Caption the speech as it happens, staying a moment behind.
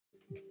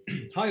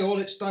Hi all,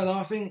 it's Die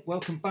Laughing.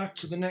 Welcome back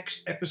to the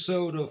next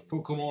episode of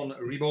Pokemon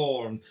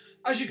Reborn.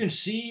 As you can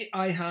see,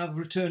 I have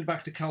returned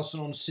back to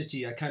Calcenon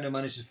City. I kind of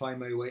managed to find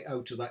my way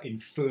out of that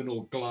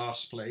infernal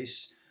glass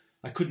place.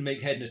 I couldn't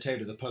make head nor tail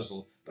of the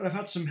puzzle, but I've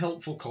had some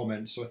helpful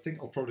comments, so I think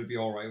I'll probably be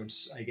alright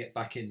once I get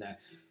back in there.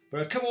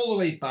 But I've come all the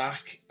way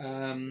back,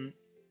 and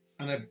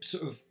I've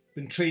sort of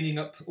been training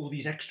up all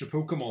these extra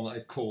Pokemon that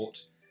I've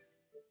caught,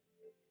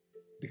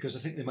 because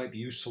I think they might be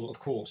useful, of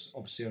course.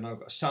 Obviously, I've now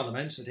got a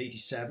Salamence at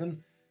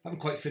 87. Haven't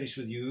quite finished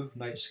with you.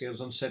 Night Scale's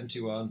on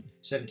 71,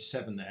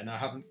 77 then. I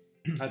haven't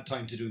had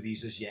time to do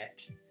these as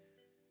yet.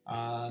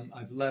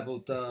 I've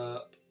levelled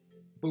up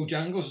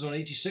Bojangles is on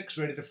 86,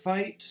 ready to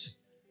fight.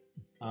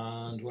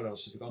 And what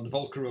else have we got? The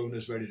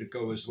Volcarona's ready to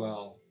go as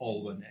well.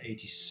 Alwyn at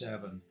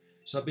 87.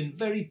 So I've been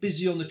very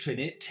busy on the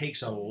training. It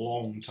takes a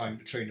long time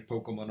to train a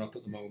Pokemon up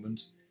at the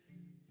moment.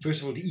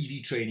 First of all, the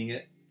EV training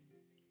it.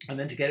 And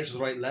then to get it to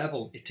the right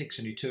level, it takes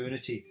an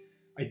eternity.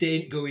 I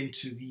daren't go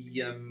into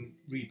the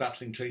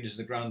rebattling trainers in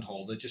the Grand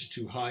Hall. They're just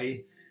too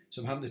high.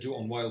 So I'm having to do it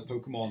on wild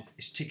Pokemon.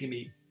 It's taking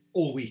me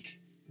all week,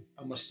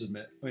 I must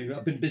admit. I mean,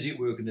 I've been busy at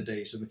work in the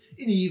day. So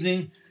in the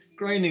evening,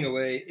 grinding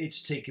away,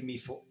 it's taken me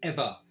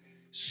forever.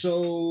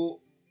 So,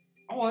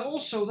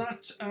 also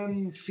that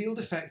field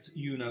effect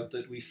unit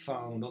that we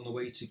found on the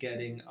way to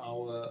getting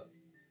our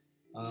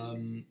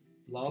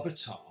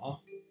Larvitar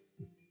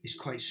is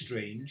quite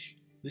strange.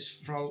 This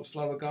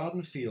flower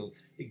garden field,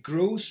 it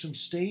grows from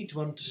stage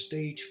 1 to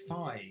stage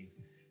 5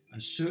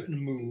 and certain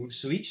moves,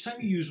 so each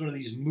time you use one of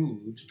these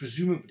moves,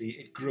 presumably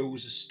it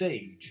grows a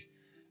stage,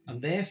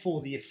 and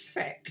therefore the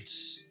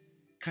effects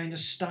kind of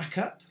stack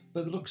up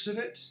by the looks of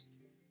it.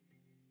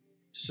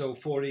 So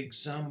for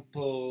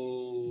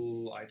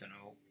example, I don't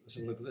know, let's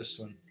have a look at this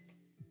one.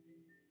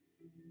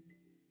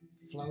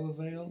 Flower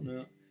Veil?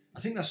 No.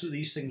 I think that's what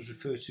these things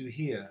refer to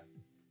here.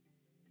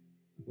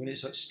 When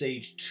it's at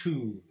stage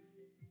 2,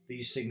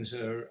 these things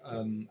are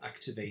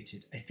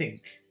activated, I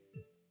think.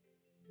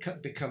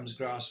 Cut becomes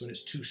grass when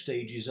it's 2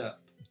 stages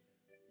up.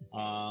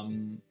 I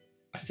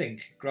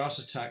think. Grass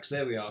attacks,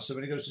 there we are. So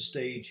when it goes to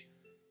stage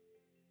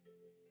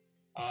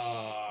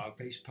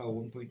base power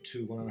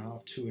 1.2,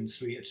 1.5, 2 and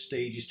 3 at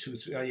stages 2,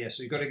 3. Yeah,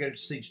 so you've got to get it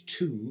to stage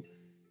 2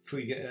 before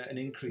you get an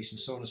increase and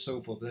so on and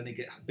so forth. But then they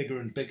get bigger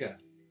and bigger,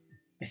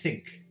 I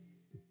think.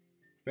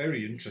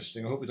 Very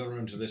interesting. I hope we don't run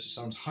into this. It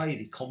sounds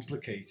highly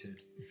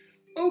complicated.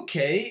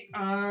 Okay,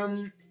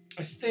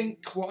 I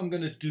think what I'm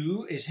going to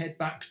do is head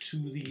back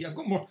to the... I've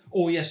got more...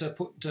 Oh, yes, I've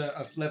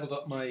leveled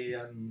up my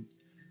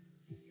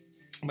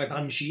my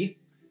Banshee.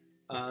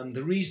 And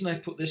the reason I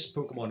put this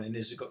Pokemon in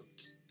is it got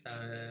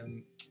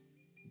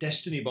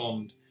Destiny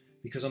Bond.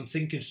 Because I'm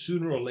thinking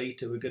sooner or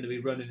later we're going to be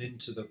running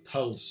into the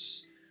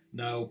Pulse.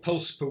 Now,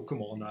 Pulse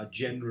Pokemon are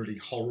generally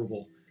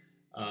horrible.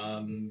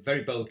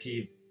 Very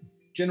bulky,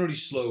 generally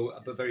slow,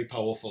 but very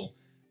powerful.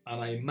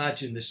 And I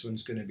imagine this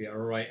one's going to be a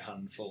right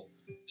handful.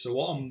 So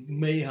what I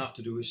may have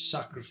to do is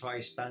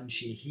sacrifice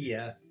Banshee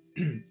here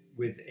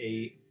with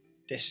a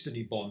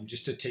Destiny Bond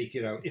just to take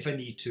it out if I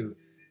need to.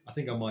 I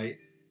think I might.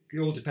 It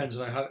all depends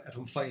on if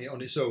I'm fighting it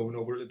on its own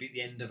or will it be at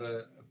the end of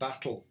a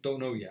battle.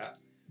 Don't know yet.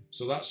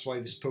 So that's why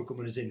this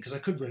Pokemon is in, because I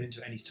could run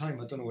into it any time.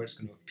 I don't know where it's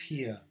going to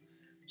appear.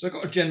 So I've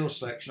got a general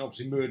selection.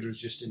 Obviously Murder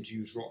is just in to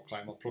use Rock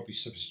Climb. I'll probably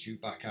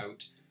substitute back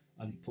out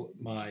and put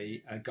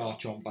my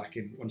Garchomp back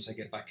in once I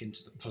get back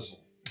into the puzzle.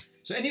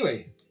 So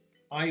anyway,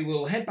 I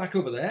will head back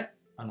over there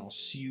and I'll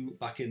see you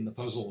back in the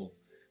puzzle,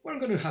 where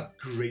I'm going to have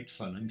great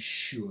fun, I'm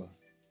sure.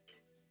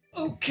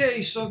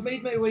 Okay, so I've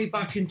made my way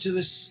back into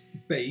this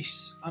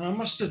base, and I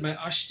must admit,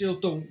 I still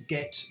don't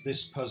get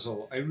this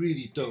puzzle. I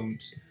really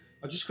don't.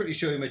 I'll just quickly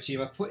show you my team.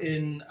 I put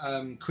in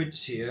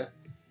Quince here.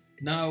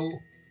 Now,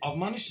 I've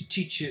managed to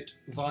teach it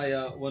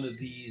via one of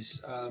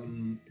these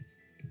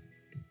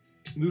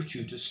move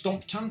tutors,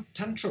 Stomp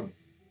Tantrum,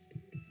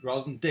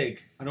 rather than Dig.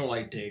 I don't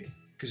like Dig,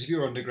 because if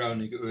you're underground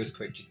and you get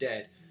Earthquake, you're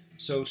dead.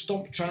 So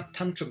Stomp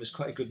Tantrum is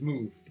quite a good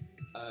move.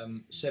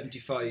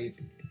 75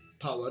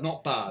 power,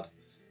 not bad.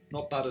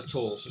 Not bad at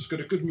all. So it's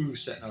got a good move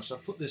set now. So I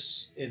put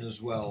this in as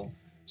well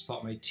as part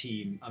of my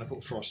team. And I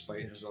put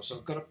Frostbite in as well. So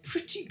I've got a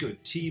pretty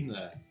good team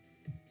there.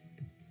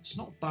 It's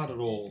not bad at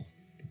all.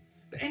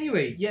 But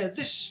anyway, yeah,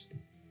 this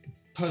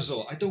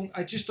puzzle,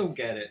 I just don't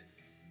get it.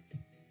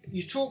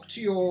 You talk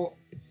to your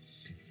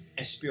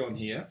Espeon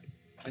here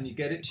and you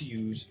get it to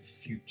use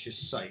Future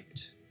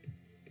Sight.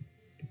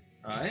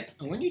 Right,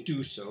 and when you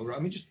do so, right,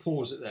 let me just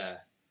pause it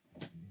there.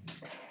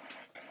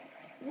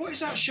 What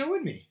is that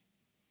showing me?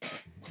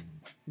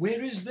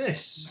 Where is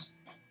this?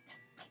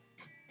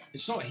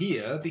 It's not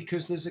here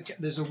because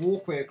there's a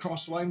walkway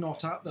across, so I'm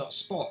not at that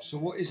spot. So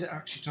what is it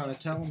actually trying to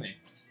tell me?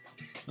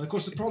 And of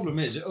course the problem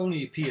is it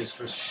only appears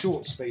for a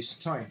short space of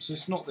time, so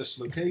it's not this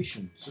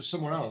location, so it's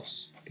somewhere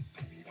else.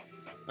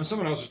 And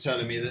someone else was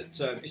telling me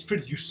that it's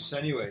pretty useless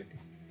anyway.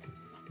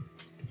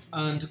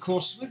 And of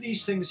course, with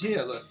these things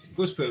here, look,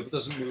 Ghost Purple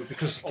doesn't move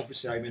because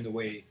obviously I'm in the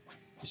way.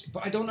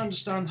 But I don't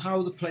understand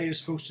how the player is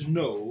supposed to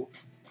know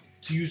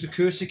to use the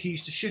cursor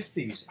keys to shift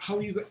these. How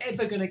are you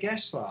ever going to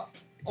guess that?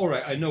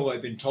 Alright, I know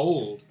I've been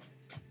told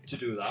to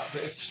do that,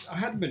 but if I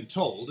hadn't been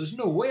told, there's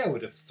no way I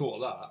would have thought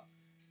of that.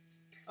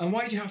 And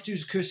why do you have to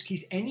use the cursor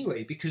keys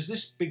anyway? Because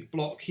this big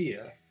block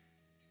here,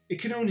 it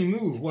can only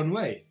move one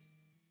way.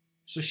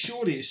 So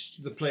surely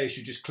the player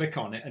should just click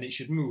on it and it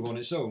should move on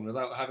its own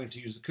without having to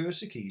use the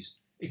cursor keys.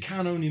 It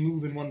can only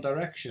move in one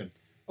direction.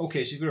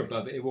 Okay, so if you're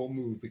above it, it won't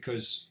move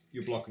because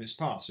you're blocking its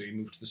path, so you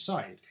move to the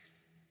side.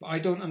 But I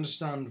don't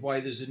understand why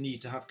there's a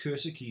need to have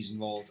cursor keys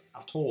involved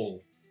at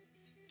all.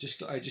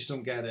 I just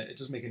don't get it. It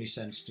doesn't make any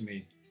sense to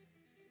me.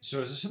 So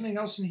is there something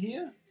else in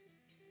here?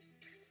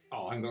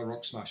 Oh, I haven't got a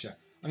rock smasher.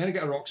 I'm going to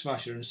get a rock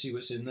smasher and see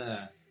what's in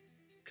there.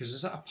 Because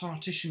there's that a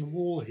partition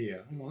wall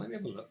here. Hang on, let me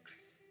have a look.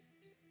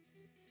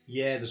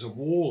 Yeah, there's a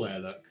wall there,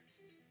 look.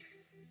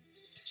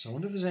 So I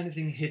wonder if there's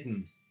anything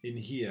hidden in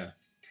here.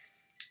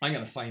 I'm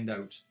going to find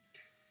out.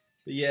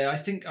 But yeah, I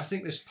think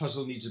this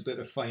puzzle needs a bit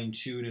of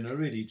fine-tuning. I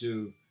really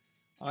do.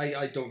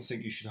 I don't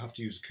think you should have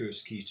to use the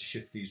cursor keys to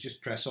shift these.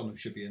 Just press on them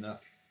should be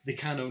enough. They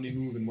can only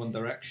move in one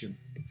direction.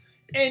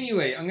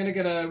 Anyway, I'm going to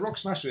get a rock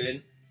smasher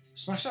in,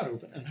 smash that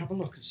open and have a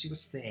look and see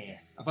what's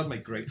there. I've had my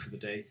grape for the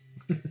day.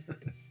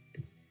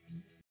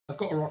 I've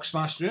got a rock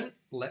smasher in.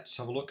 Let's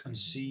have a look and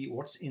see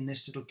what's in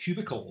this little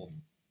cubicle.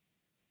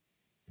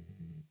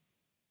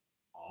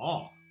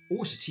 Ah, oh,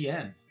 it's a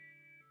TM.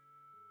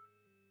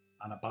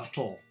 And a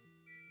battle.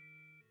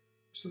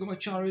 So I've got my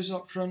Charizard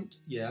up front.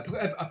 Yeah,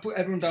 I put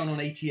everyone down on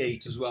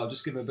 88 as well,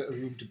 just give them a bit of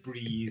room to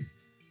breathe.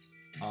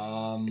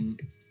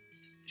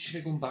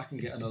 Should I go back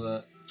and get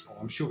another? Oh,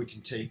 I'm sure we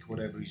can take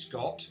whatever he's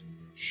got.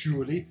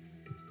 Surely.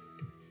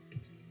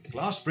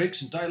 Glass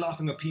breaks and die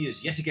laughing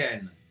appears yet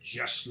again,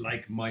 just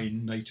like my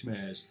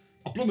nightmares.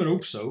 I blooming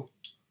hope so.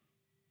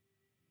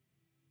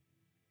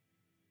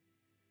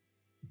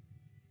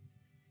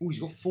 Oh, he's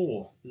got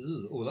 4.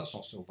 Ugh. Oh, that's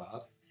not so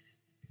bad.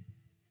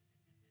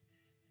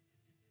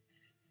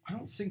 I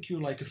don't think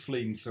you're like a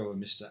flamethrower,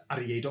 Mr.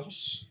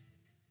 Ariados.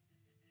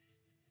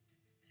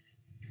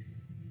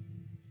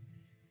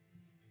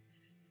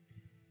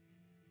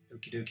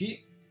 Okie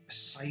dokie.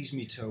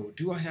 Seismitoad.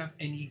 Do I have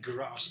any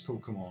grass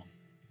Pokemon?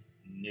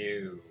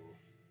 No.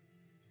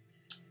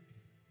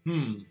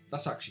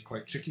 That's actually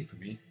quite tricky for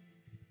me.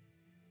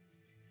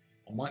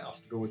 I might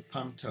have to go with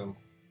Panto.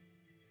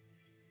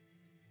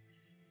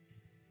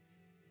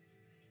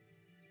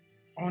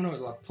 Oh no,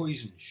 it'll have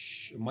poison.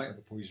 Shh, it might have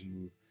a poison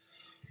move.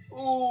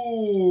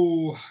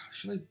 Oh,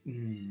 should I?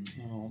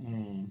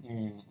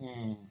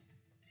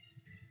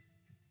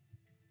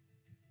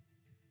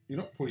 You're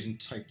not poison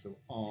type though,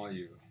 are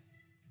you?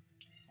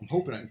 I'm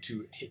hoping I can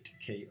 2-hit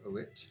KO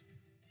it.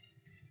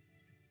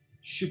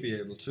 Should be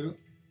able to.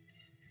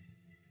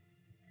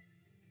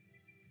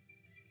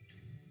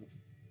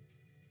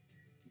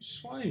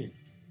 Swine.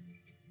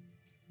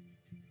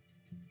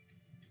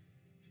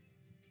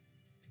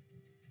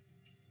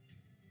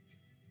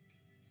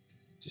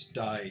 Just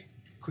die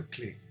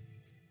quickly.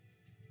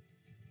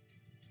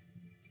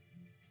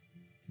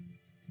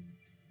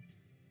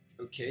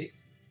 Okay,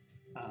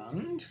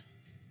 and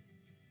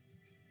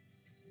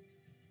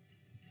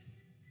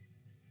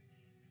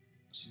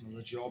that's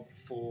another job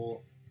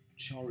for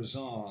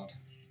Charizard,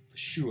 for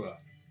sure.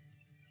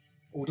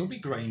 Oh, don't be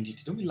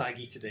grindy, don't be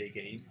laggy today,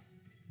 game.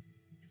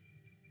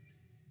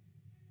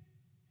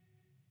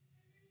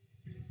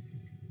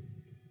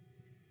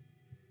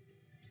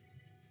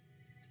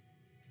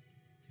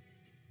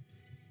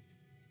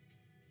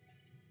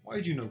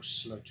 Why do you know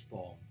Sludge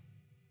Bomb?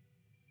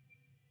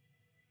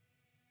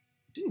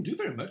 It didn't do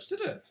very much, did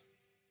it?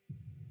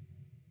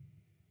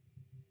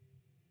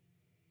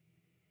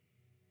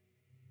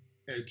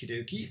 Okie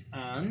dokie,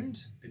 and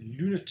a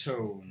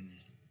Lunatone.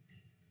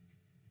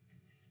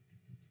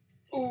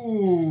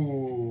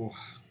 Oh!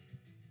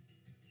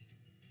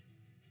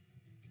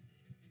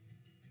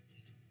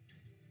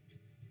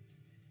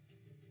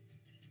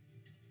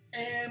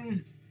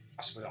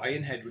 That's what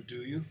Iron Head would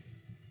do you.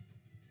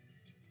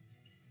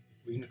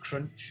 Arena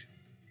Crunch.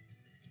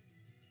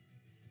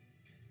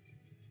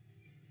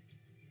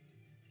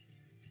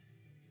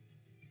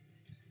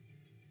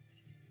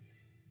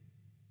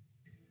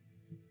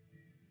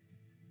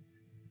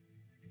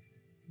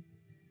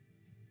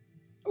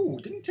 Oh,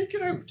 didn't take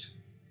it out.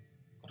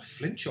 Got a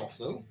flinch off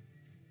though.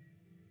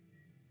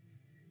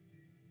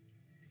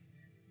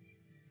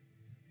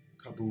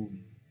 Kaboom.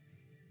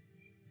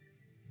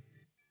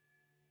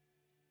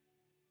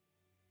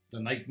 The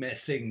nightmare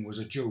thing was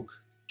a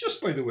joke.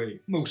 Just by the way,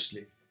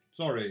 mostly.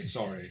 Sorry.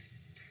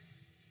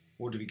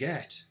 What do we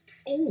get?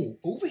 Oh,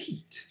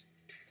 overheat.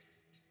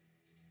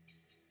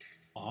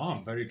 Ah,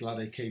 I'm very glad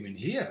I came in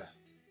here.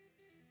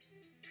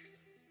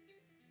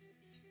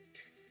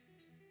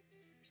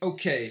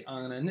 Okay,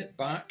 I'm going to knit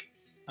back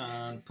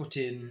and put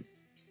in,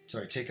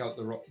 sorry, take out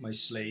my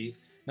slave.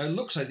 Now it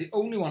looks like the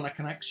only one I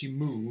can actually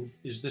move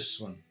is this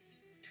one.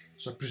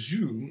 So I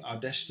presume our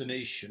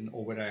destination,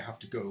 or where I have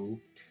to go,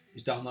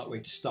 is down that way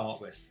to start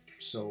with.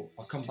 So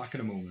I'll come back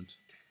in a moment.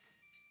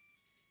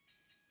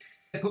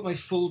 I put my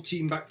full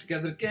team back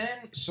together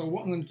again. So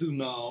what I'm going to do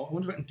now, I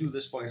wonder if I can do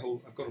this by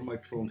hold. I've got a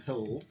microphone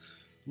held.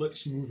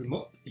 Let's move him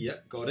up.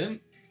 Yep, got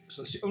him.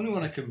 So it's the only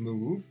one I can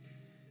move.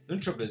 The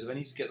trouble is, if I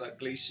need to get that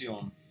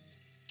Glaceon,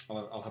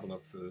 I'll have a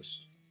look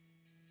first.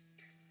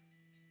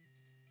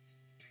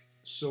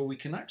 So we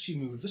can actually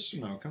move this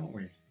one now, can't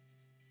we?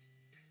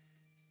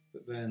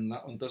 But then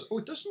that one does... Oh,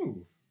 it does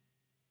move.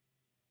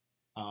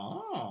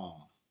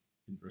 Ah,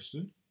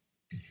 interesting.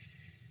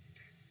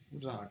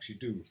 What does that actually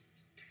do?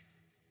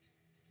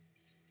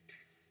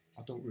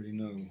 I don't really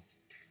know.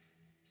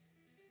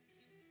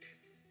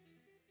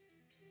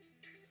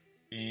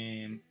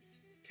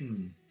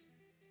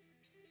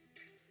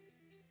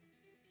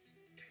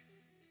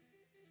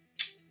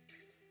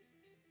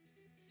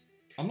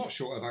 I'm not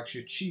sure I've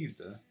actually achieved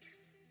it.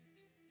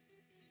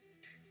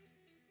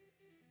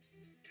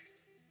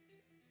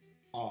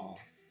 Ah.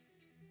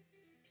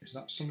 Is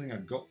that something I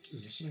got?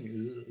 Is there something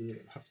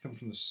I have to come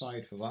from the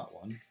side for that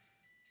one?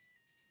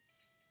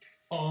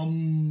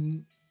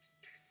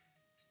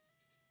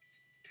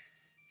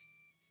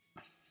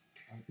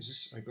 Is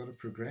this, I got to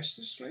progress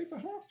this way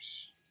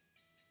perhaps?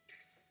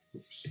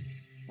 Oops,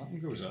 that one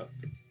goes up.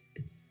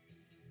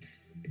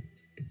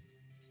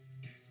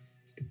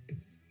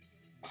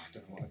 I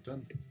don't know what I've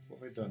done.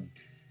 What have I done?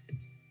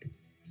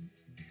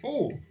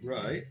 Oh,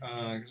 right,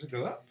 does it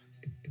go up?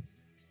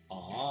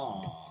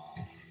 Ah.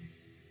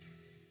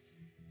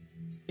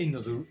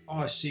 Another, oh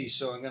I see,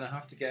 so I'm going to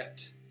have to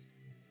get...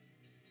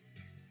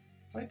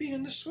 Have I been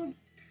in this one?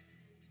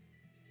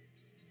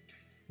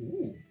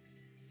 Ooh.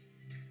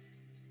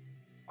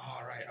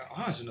 Ah, right.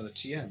 Ah, there's another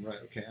TM. Right,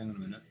 okay, hang on a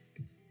minute.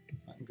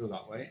 I can go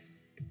that way.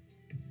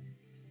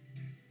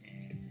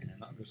 And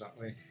that goes that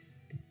way.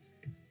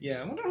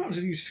 Yeah, I wonder how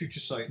to use Future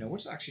Sight now.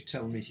 What's it actually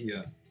telling me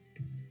here?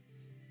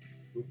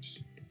 Oops.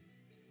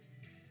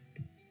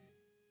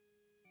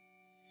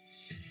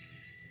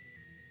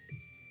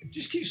 It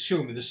just keeps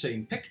showing me the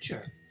same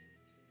picture.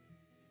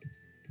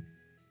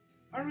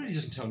 It really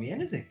doesn't tell me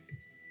anything.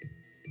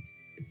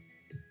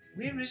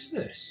 Where is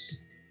this?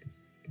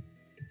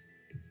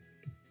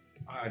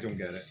 I don't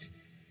get it.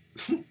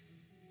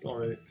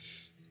 Sorry.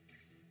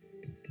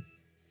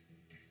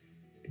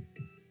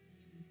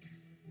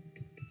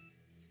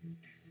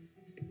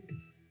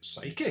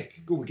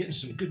 Psychic. Go, we're getting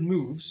some good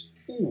moves.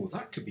 Oh,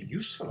 that could be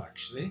useful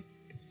actually.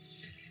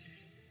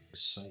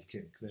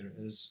 Psychic, there it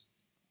is.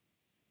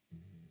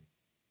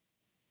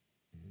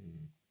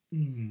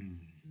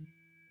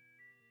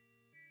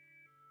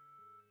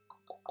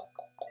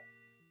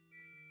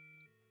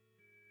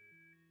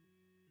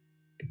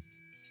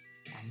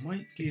 I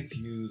might give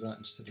you that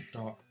instead of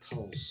Dark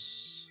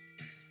Pulse.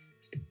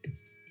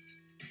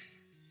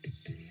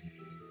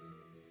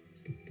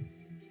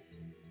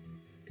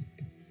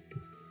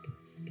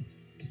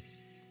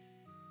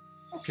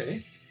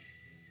 Okay.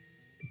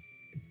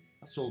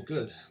 That's all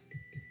good.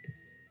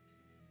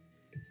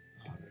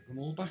 Oh, I get them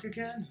all back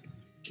again?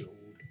 God.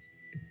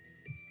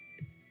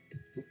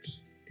 Oops.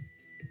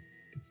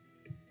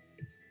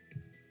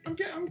 I'm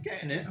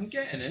getting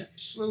it,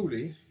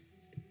 slowly.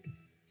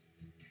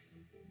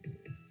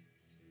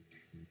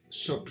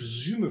 So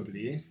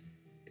presumably,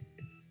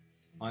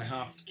 I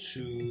have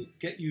to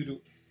get you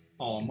to...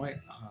 Oh, I might...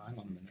 hang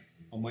on a minute.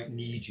 I might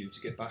need you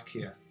to get back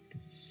here.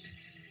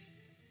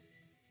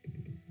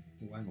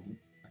 Oh, hang on.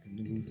 I can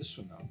move this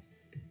one now.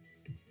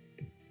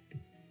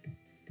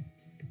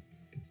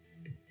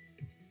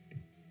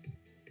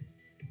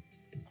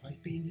 Have I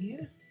been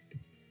here?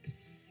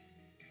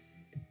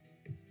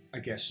 I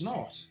guess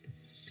not.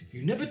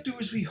 You never do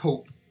as we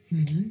hope.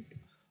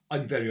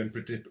 I'm very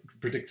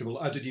unpredictable.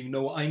 I don't even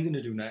know what I'm going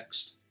to do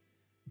next.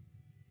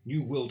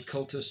 New World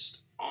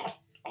Cultist.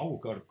 Oh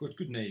God,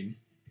 good name.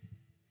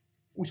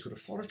 Oh, he's got a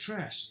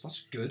fortress.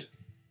 That's good.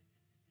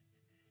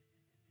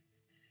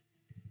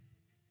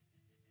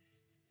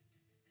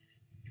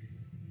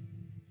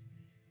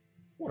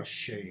 What a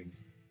shame.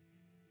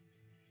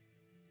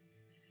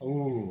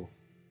 Oh.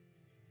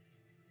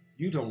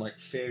 You don't like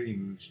fairy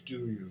moves, do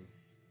you?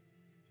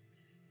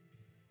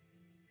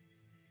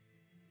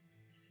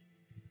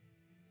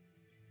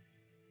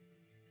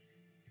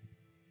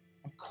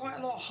 Quite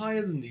a lot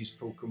higher than these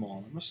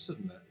Pokemon, I must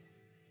admit.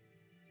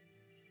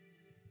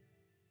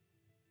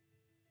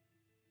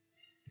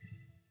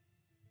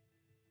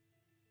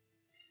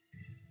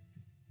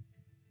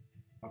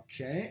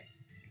 Okay.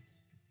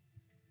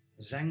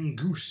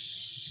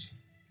 Zangoose.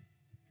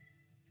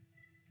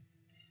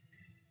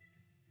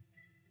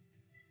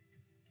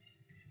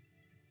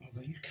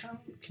 Although you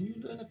can you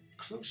learn a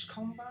close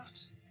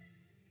combat?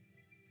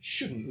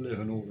 Shouldn't live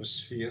an Aura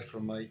Sphere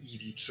from my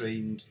EV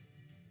trained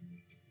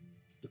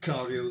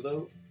Lucario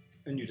though,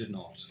 and you did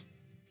not.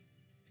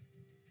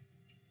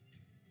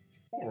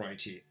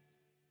 Alrighty.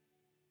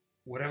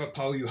 Whatever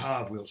power you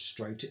have, we'll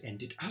strive to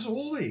end it as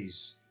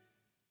always.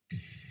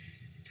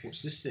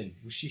 What's this thing?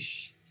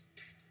 Whooshish.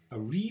 A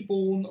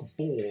Reborn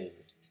Ball.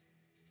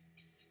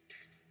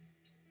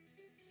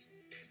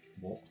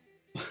 What?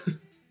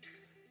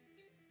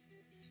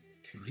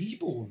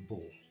 Reborn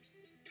Ball.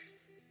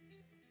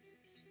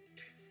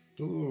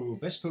 Oh,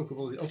 best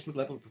Pokeball, the ultimate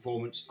level of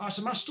performance. Ah, it's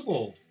a Master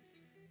Ball.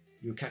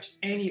 You catch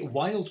any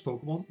wild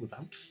Pokemon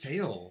without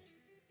fail.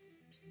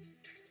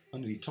 I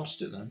nearly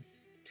tossed it then.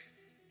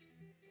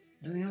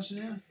 Anything else in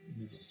here?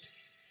 No.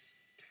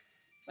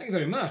 Thank you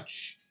very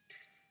much.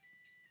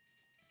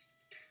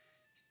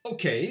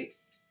 Okay.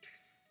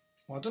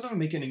 Well, I don't know if I'm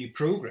making any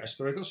progress,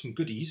 but I got some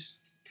goodies.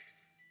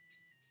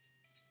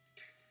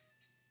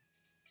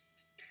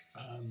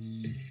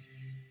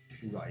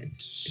 Right,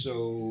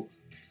 so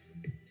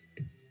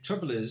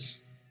trouble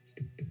is,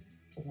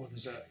 oh,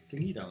 there's a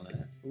thingy down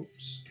there.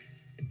 Oops.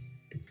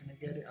 Can I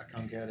get it? I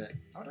can't get it.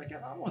 How do I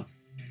get that one?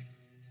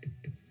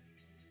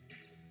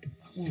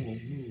 That one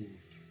won't move.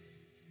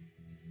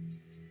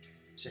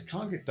 See, I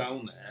can't get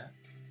down there.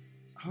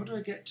 How do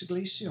I get to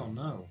Glaceon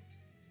now?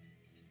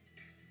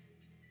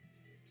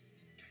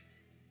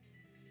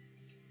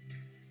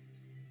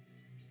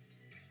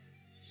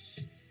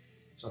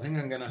 So I think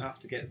I'm going to have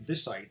to get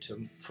this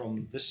item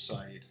from this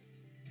side.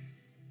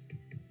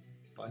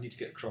 But I need to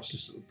get across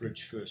this little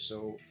bridge first,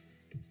 so...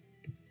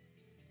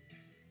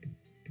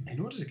 In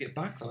order to get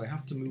back though, I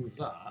have to move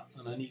that,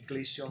 and I need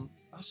Glaceon.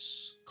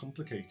 That's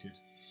complicated.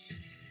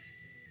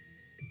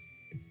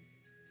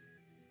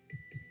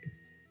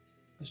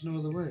 There's no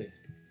other way.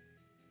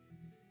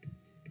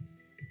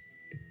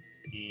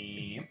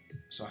 Yep.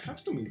 So I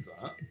have to move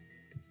that.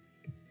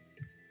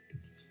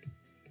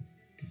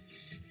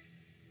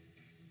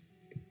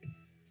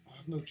 I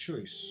have no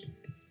choice.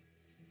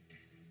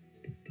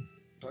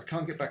 But I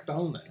can't get back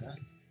down there.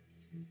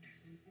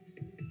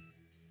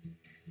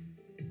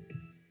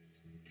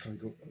 Can we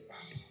go?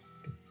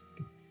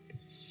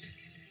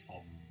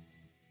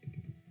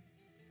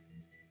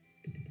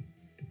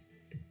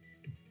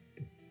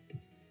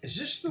 Is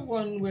this the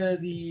one where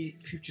the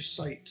future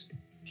site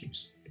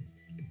keeps...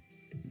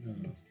 No.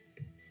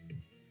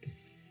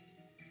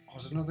 Oh,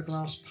 there's another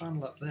glass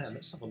panel up there.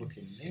 Let's have a look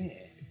in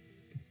there.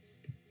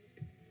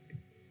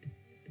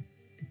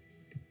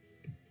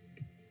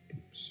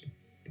 Oops.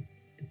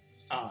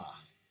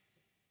 Ah.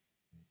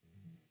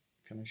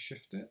 Can I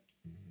shift it?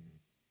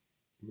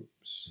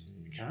 Oops.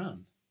 I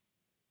can.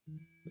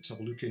 Let's have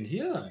a look in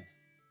here then.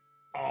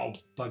 Oh,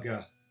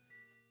 bugger.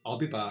 I'll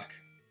be back.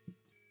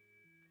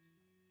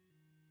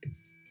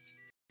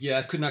 Yeah,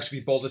 I couldn't actually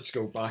be bothered to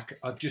go back.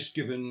 I've just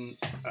given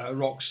a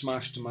rock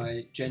smash to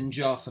my gen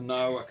jar for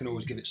now. I can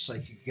always give it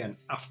psychic again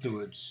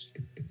afterwards.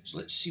 So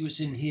let's see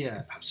what's in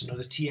here. Perhaps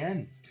another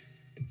TM.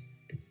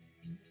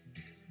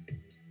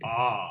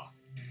 Ah.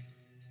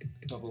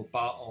 Double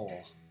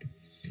battle.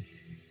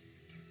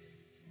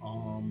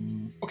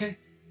 Okay.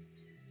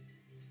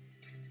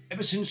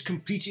 Ever since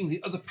completing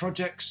the other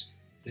projects,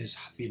 there's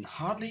been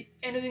hardly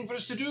anything for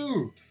us to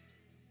do.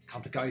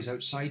 Can't the guys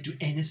outside do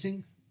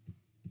anything?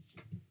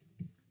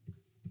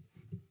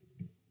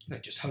 They're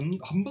just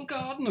humble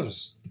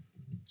gardeners.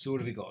 So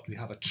what have we got? We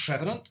have a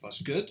Trevenant,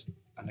 that's good,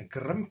 and a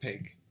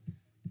Grumpig.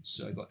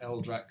 So I got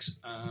Eldrax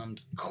and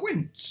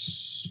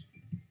Quince.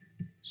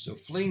 So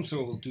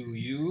Flamethrower will do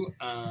you,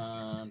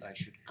 and I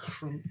should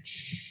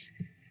crunch.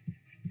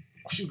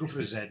 I should go for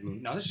a Z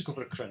Moon. Now let's just go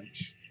for a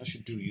crunch. I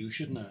should do you,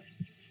 shouldn't I?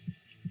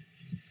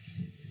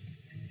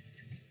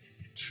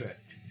 Trip.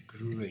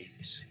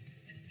 Great.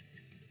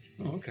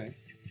 Oh, okay.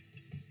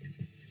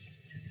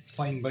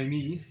 Fine by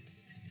me.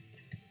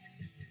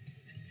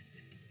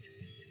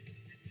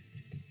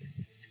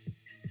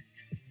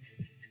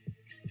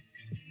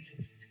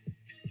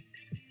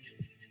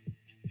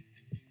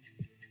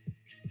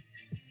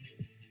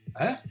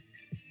 Huh?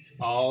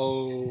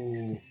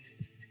 Oh.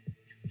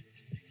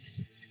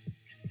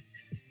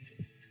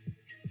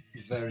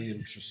 Very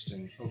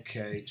interesting.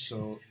 Okay,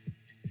 so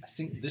I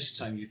think this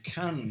time you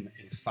can,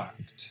 in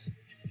fact.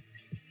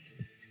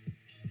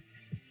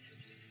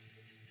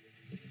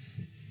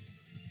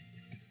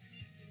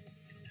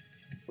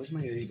 Where's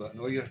my A button?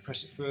 Oh, you have to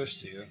press it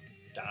first, do you?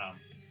 Damn.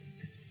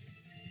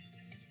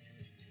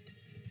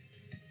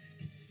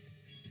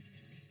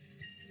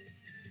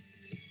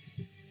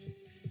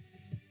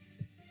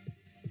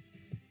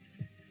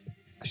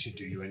 I should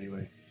do you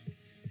anyway.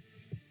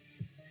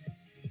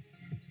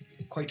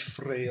 Quite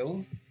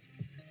frail.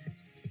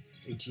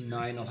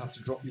 89, I'll have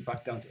to drop you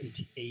back down to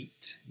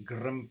 88.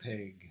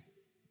 Grumpig.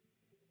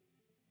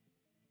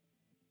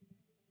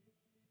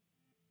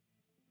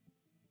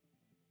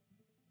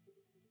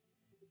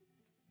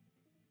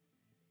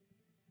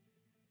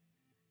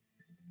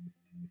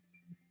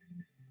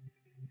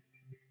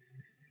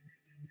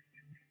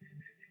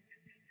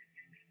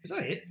 Is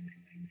that it?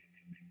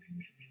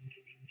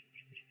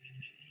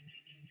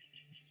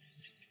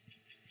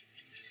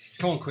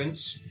 Come on,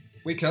 Quince.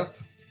 Wake up.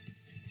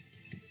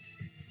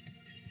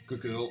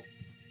 Good girl.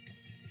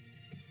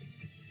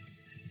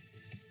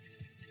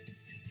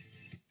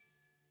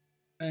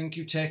 Thank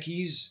you,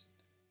 techies.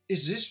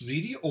 Is this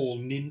really all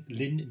Lynn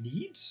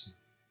needs?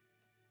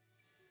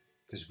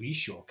 Because we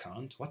sure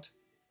can't. What?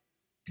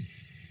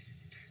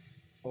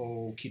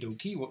 Okie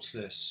dokie, what's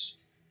this?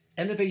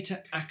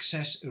 Elevator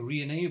access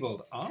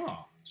re-enabled.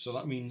 Ah, so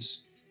that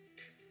means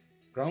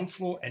ground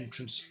floor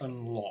entrance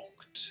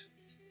unlocked.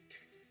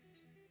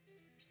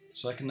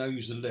 So I can now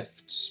use the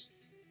lifts,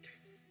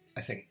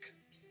 I think.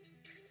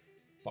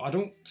 But I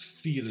don't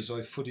feel as though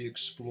I fully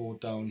explored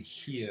down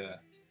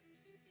here.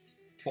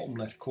 Bottom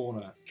left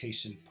corner,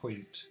 case in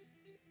point.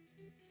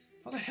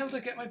 How the hell did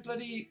I get my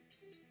bloody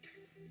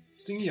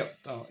thingy up?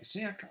 Oh,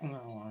 see, I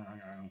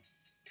can't.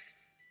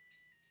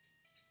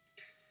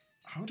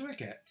 How do I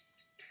get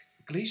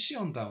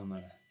Glaceon down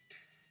there?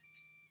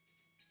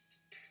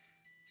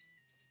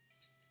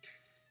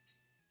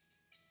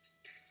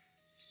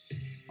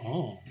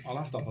 Oh, I'll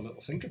have to have a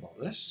little think about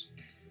this.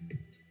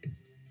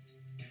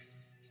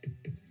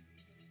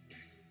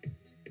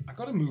 I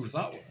got to move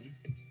that one.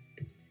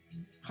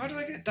 How do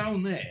I get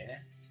down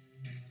there?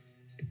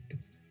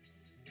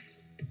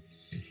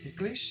 The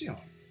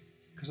Glaceon,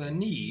 because I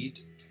need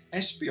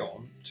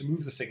Espeon to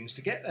move the things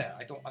to get there.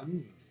 I don't.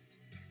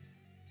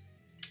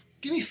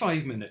 Give me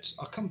 5 minutes.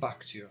 I'll come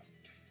back to you.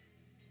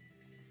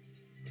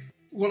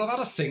 Well, I've had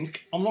a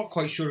think. I'm not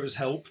quite sure it has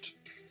helped.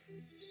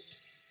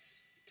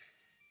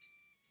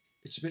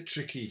 It's a bit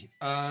tricky.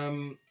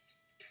 What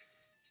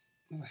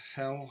the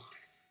hell?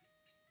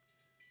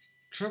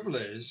 Trouble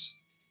is,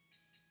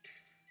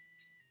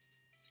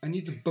 I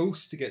need them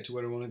both to get to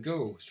where I want to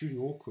go. It's really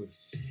awkward.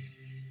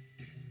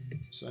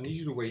 So I need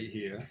you to wait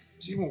here.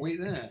 So you won't wait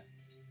there.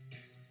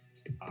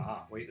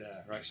 Ah, wait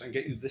there. Right, so I can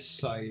get you this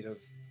side of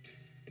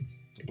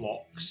the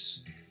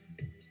blocks,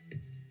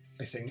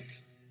 I think.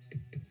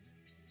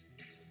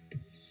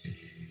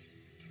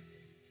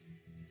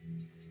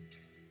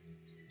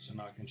 So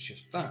now I can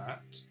shift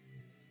that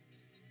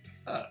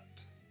up.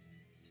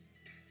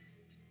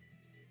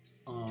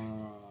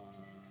 And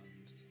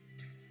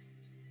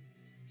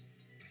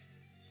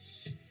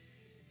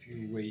if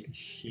you wait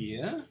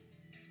here,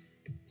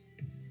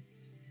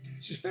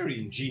 it's just very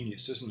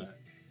ingenious, isn't it?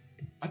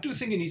 I do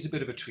think it needs a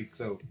bit of a tweak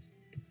though.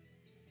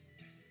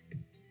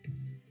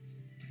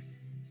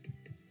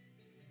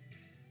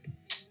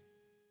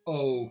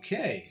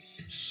 Okay,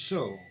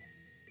 so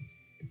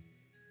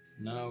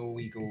now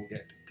we go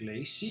get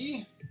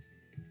Glacie.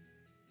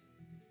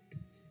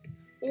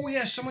 Oh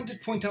yeah, someone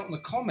did point out in the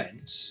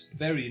comments,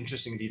 very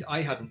interesting indeed,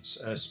 I hadn't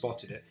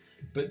spotted it,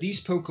 but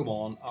these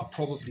Pokemon are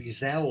probably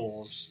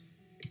Zells,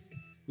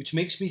 which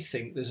makes me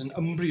think there's an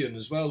Umbreon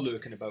as well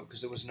lurking about,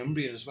 because there was an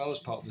Umbreon as well as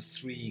part of the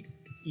 3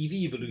 EV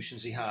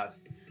evolutions he had.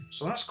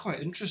 So that's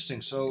quite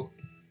interesting. So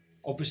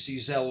obviously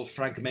Zell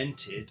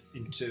fragmented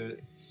into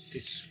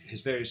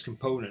his various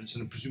components,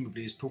 and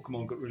presumably his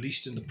Pokemon got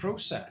released in the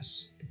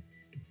process.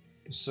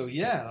 So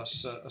yeah,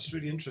 that's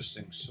really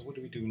interesting. So what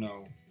do we do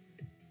now?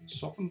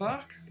 Swap them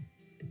back?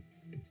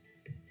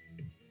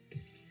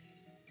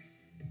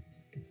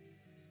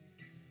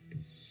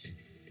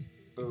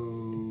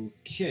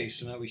 Okay,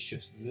 so now we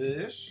shift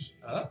this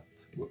up.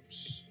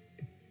 Whoops.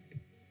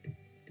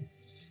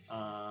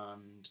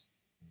 And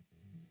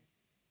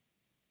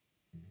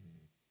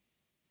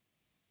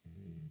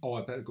oh,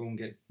 I better go and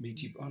get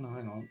Meaty. Oh no,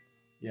 hang on.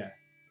 Yeah.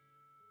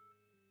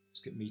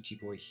 Let's get Meaty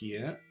Boy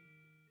here.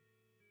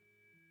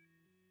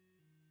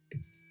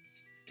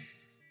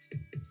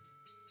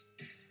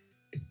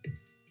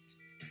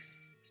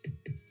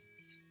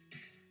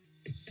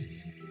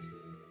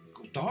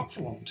 Goes dark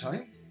for a long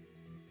time.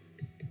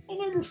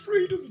 And I'm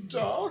afraid of the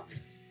dark.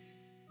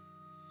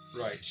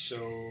 Right, so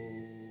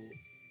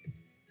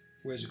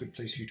where's a good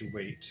place for you to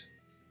wait?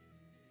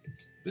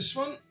 This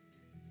one?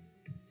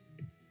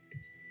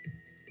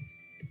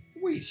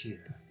 Wait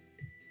here.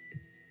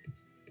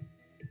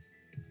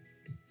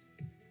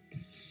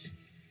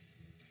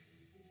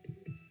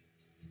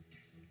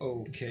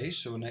 Okay,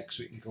 so next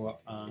we can go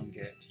up and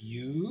get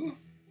you.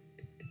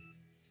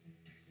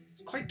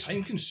 It's quite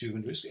time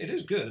consuming, but it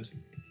is good.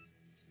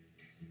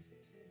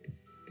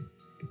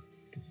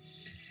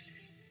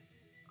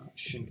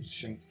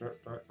 Shink,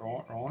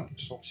 right,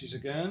 Sopsies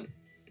again.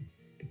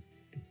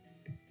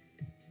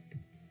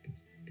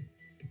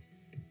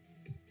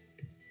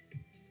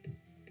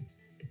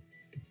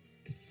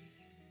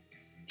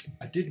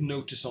 I did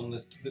notice on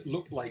the, that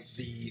looked like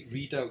the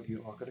readout,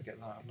 oh, I've got to get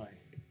that, haven't I?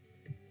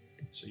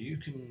 So you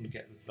can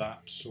get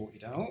that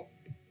sorted out.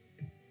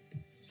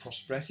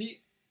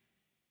 Frostbreathy.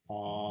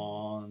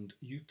 And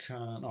you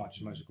can, oh, I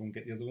just might as well go and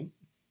get the other one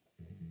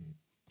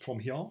from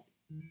here.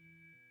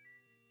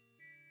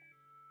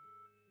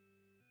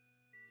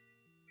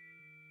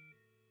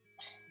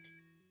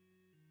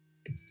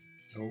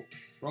 Oh,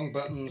 wrong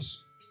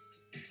buttons.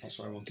 That's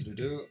what I wanted to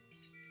do.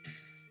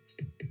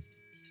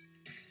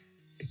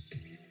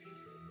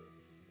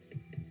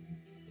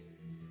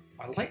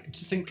 I like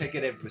to think I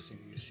get everything,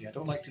 you see. I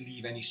don't like to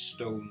leave any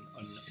stone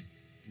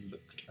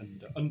unlooked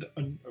under,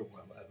 or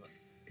well, whatever.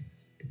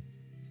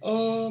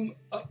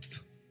 Up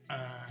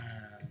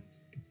and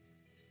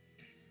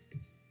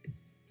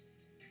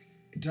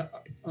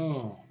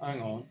oh,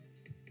 hang on.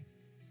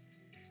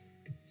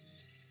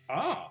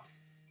 Ah,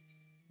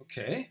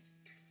 okay.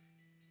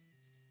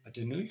 I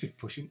didn't know you could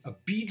push him. A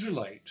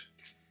Beedrillite.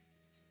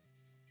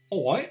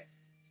 Alright,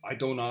 I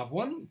don't have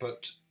one,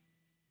 but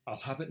I'll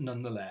have it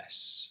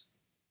nonetheless.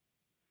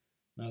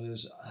 Now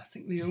there's, I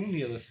think the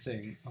only other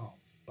thing, oh,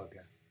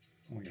 bugger.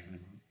 Oh yeah, hang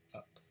on,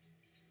 up.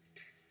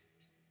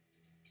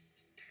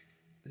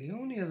 The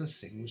only other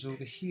thing was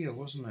over here,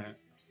 wasn't it?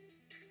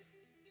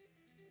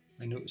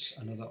 I noticed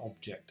another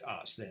object.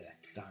 Ah, it's there,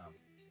 damn.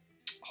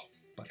 Oh,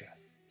 bugger.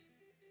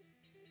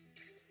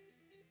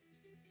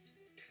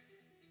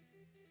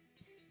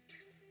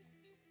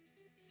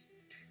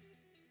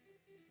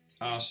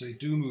 Ah, so they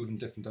do move in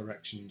different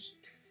directions.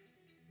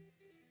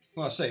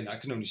 Well, I was saying I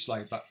can only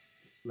slide back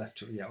left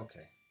to... Yeah,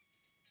 okay.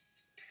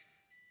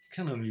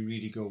 Can only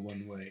really go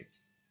one way.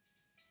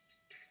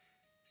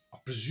 I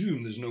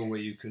presume there's no way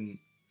you can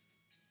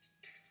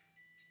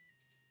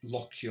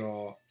lock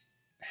your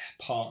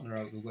partner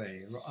out of the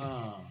way.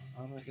 Ah,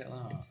 how do I get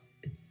that?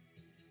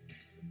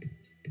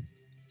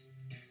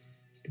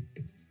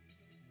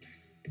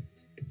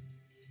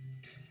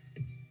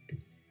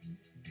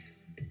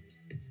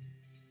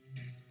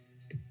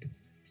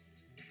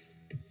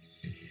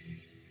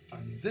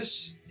 And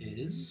this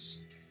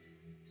is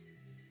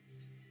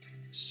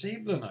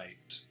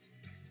Sablenite.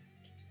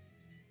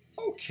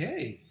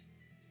 Okay.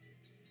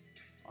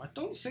 I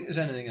don't think there's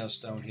anything else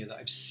down here that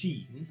I've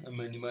seen. I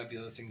mean, there might be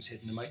other things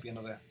hidden. There might be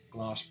another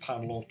glass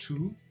panel or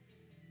two.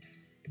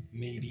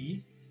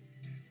 Maybe.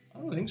 I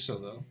don't think so,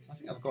 though. I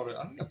think I've got it.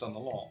 I think I've done a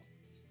lot.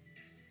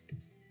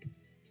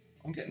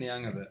 I'm getting the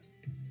hang of it.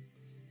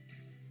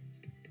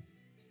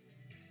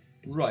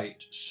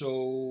 Right,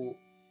 so...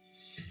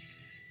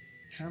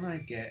 Can I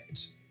get...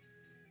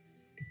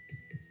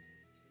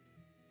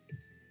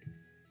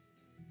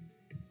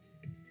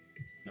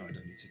 No, I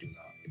don't need to do that.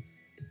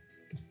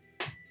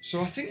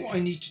 So I think what I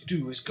need to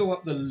do is go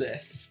up the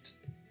lift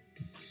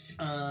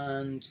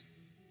and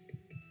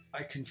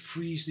I can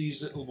freeze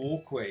these little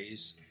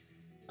walkways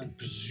and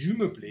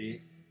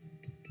presumably,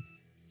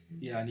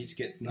 yeah, I need to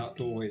get in that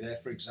doorway there,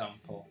 for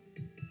example.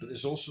 But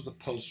there's also the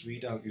pulse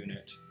readout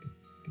unit.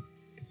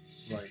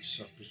 Right,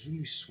 so I presume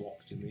we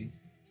swapped, didn't we?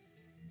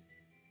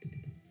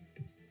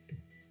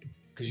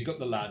 Because you've got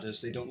the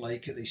ladders, they don't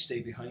like it, they stay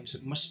behind, so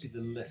it must be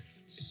the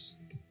lifts.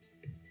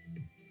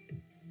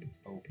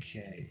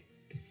 Okay.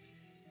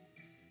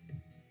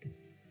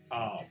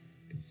 Ow.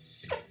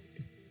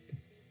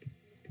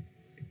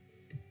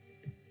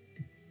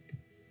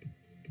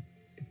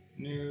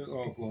 No,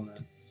 oh, go on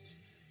then.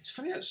 It's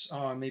funny, that's,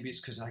 oh, maybe it's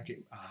because I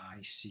get,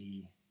 I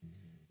see.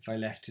 If I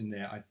left him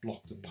there, I'd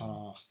block the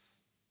path.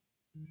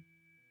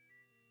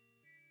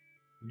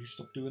 Will you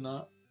stop doing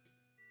that?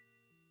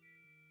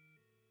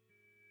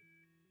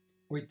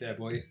 Wait there,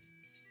 boy.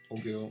 Or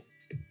girl.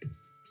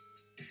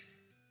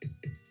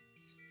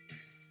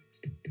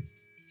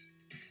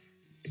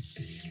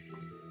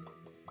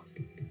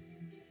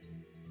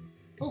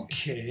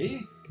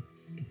 Okay.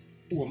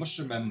 Oh, I must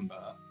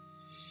remember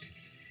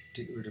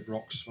to get rid of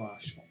rock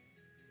smash.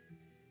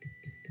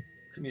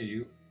 Come here,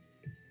 you.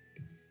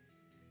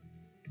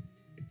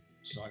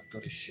 So I've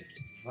got to shift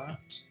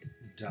that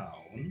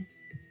down.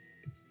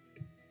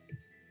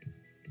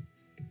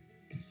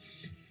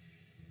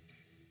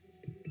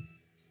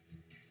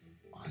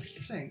 I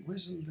think,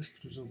 where's the lift?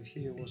 It was over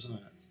here, wasn't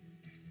it?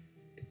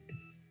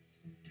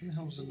 Where the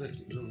hell was the lift?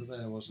 It was over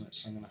there, wasn't it?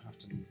 So I'm going to have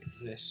to move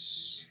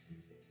this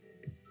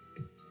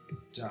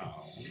down.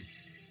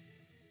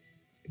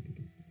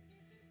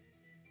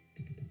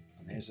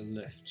 And there's a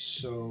lift.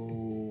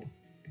 So,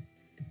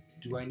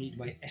 do I need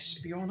my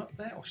Espion up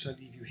there, or should I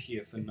leave you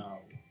here for now?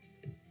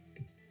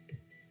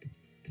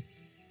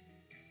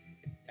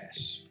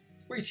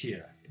 Wait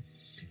here.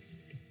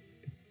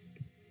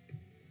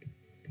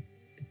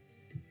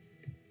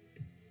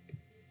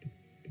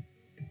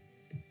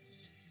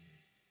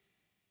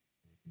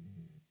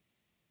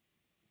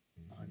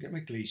 I'll get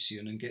my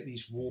Glaceon and get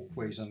these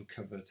walkways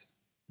uncovered.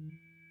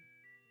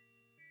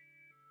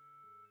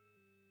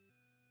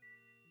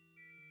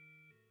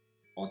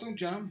 Oh, don't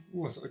jam.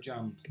 Oh, I thought I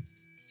jammed.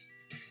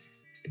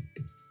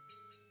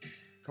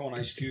 Come on,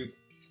 Ice Cube.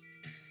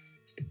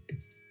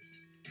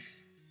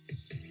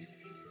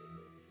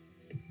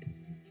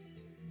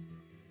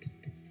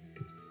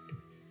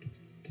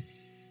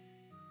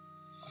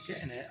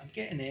 I'm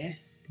getting there.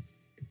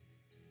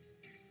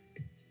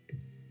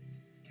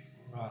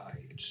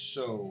 Right,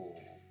 so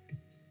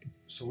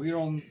we're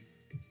on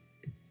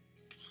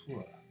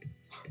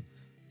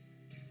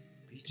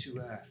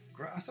B2F.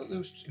 I thought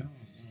those two. Oh, right.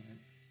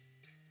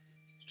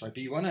 Let's try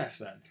B1F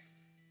then.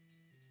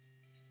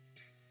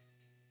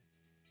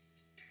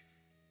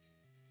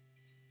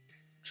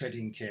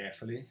 Treading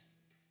carefully.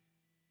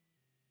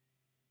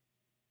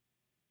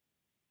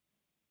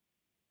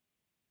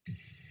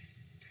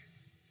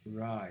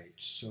 Right,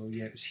 so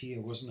yeah, it was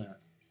here, wasn't it?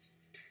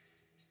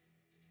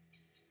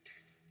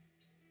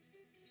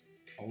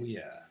 Oh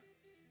yeah.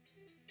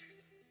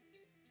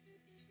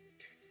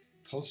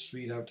 Pulse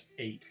readout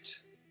 8.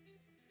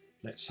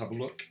 Let's have a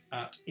look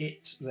at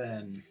it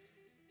then.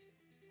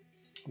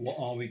 What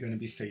are we going to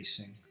be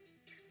facing?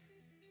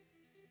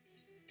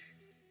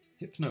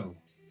 Hypno.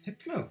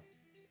 Hypno.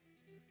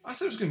 I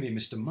thought it was going to be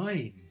Mr.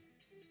 Mime.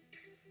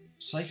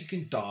 Psychic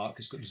and Dark.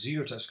 It's got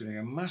 0 attack, it's going to be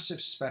a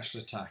massive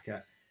special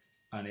attacker.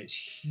 And it's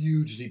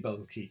hugely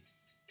bulky.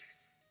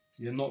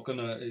 You're not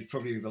gonna, it'd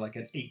probably be like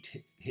an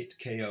 8-hit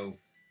KO.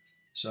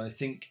 So I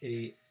think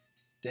a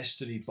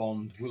Destiny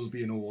Bond will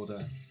be in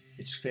order.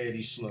 It's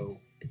fairly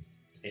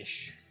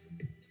slow-ish.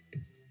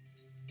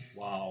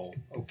 Wow.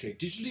 Okay,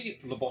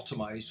 digitally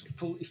lobotomized for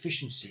full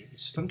efficiency.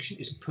 Its function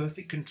is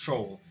perfect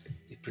control.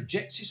 It It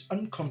projects its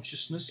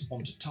unconsciousness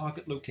onto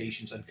target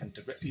locations and can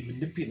directly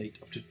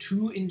manipulate up to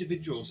 2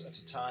 individuals at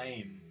a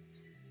time.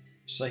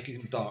 Psychic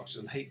and dark,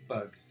 so hate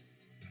bug.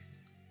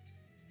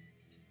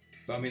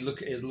 But I mean,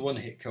 look, it'll one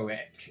hit KO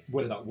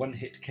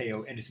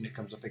anything it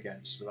comes up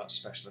against with that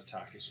special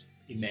attack is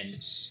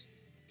immense.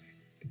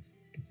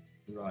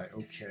 Right,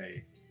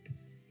 okay.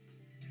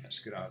 Let's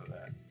get out of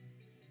there.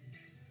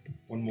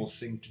 One more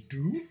thing to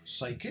do.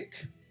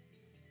 Psychic.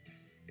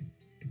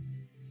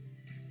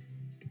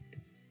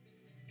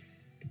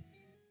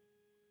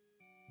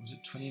 Was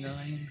it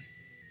 29?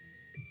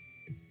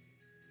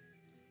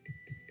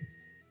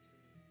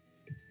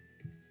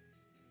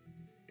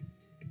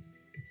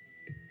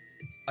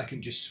 I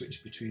can just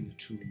switch between the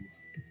two.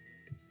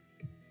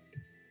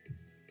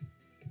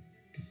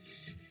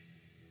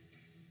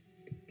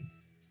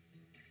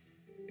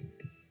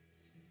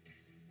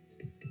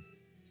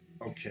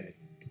 Okay.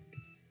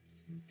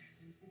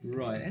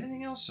 Right,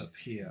 anything else up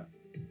here?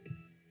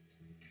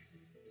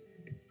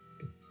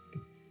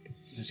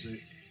 There's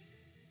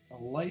a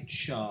light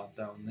shard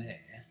down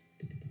there.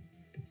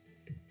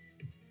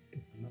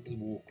 Another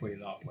walkway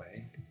that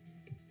way.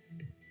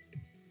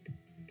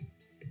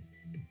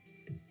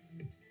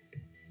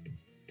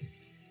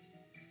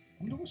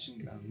 I wonder what's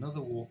in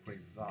another walkway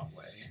that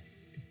way.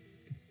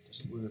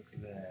 Doesn't work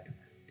there.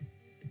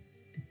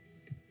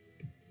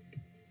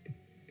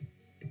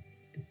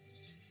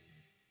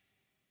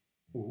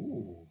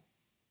 Ooh.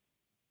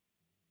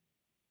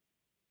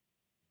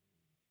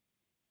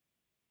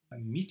 A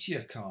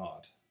meteor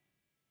card.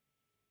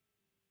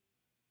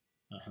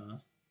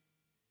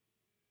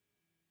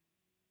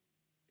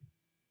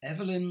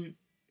 Evelyn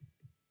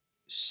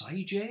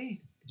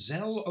Saijay?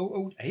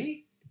 Zell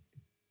 008?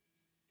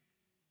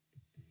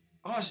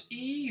 Oh, it's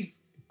Eve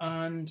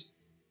and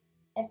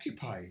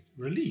Occupied.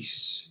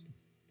 Release.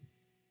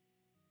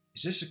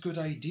 Is this a good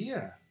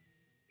idea?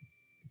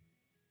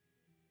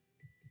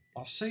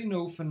 I'll say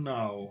no for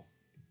now.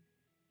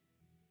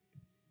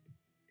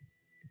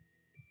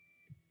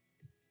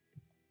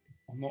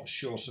 I'm not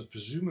sure, so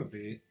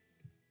presumably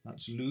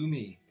that's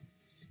Lumi.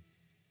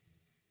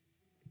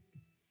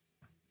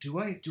 Do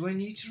I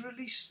need to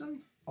release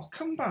them? I'll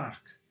come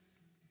back.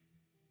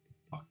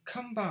 I'll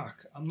come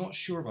back. I'm not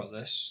sure about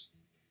this.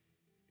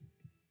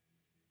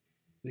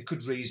 They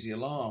could raise the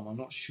alarm, I'm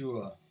not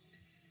sure.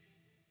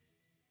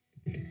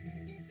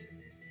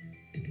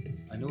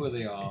 I know where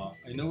they are.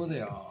 I know where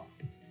they are.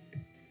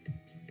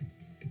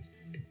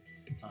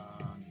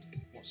 And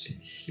what's in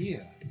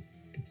here?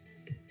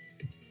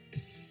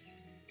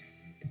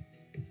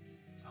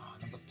 Oh,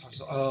 another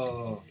puzzle.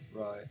 Oh,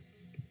 right.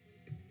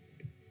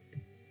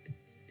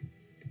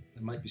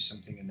 There might be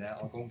something in there.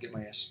 I'll go and get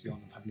my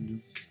Espion and have a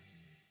look.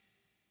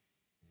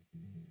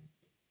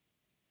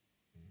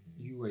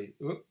 You wait.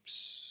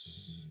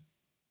 Oops.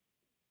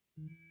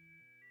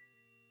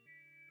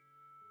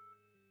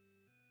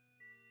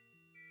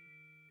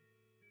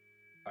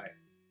 Right.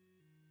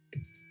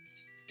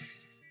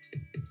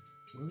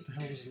 Where the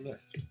hell was the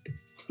lift?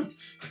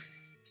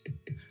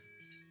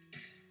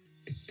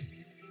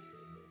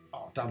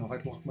 Oh, damn, have I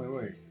blocked my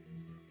way?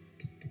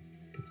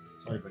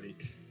 Sorry, buddy.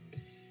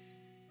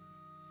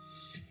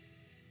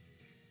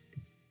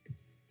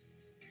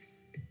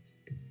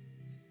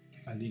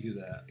 I'll leave you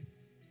there.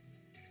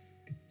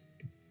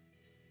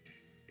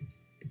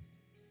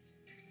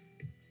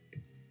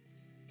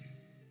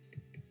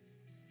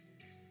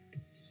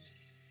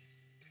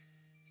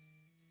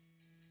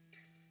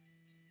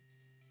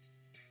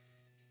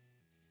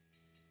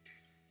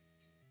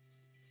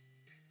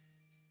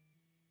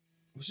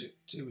 Was it?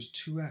 It was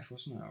 2F,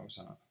 wasn't it? Was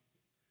that?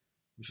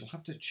 We shall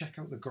have to check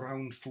out the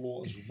ground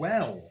floor as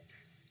well.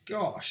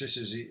 Gosh, this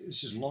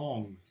is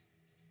long.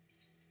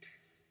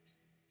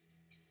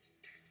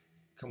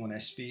 Come on,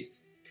 SP. I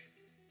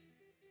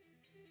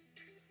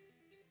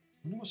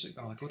wonder what's it.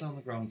 Oh, I'll go down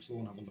the ground floor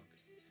and have a look.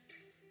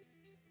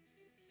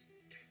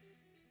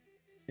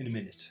 In a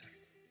minute.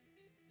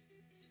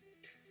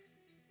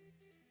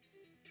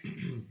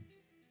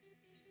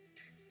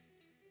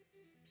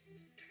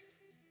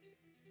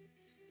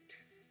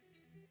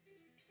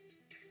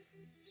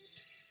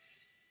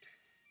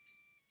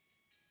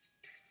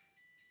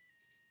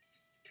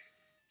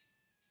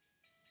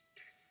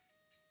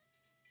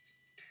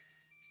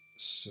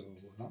 So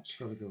that's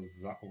got to go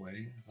that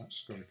way,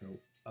 that's got to go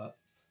up,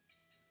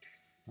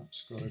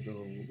 that's got to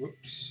go,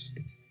 whoops,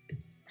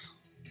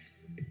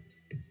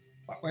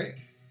 that way,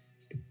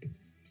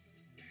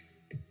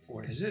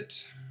 or is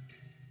it?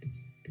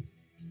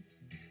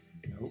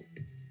 Nope.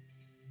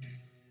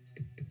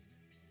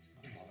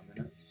 Hang on a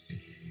minute.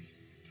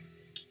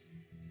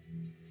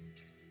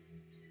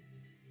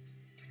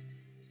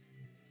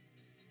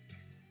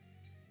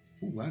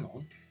 Ooh, hang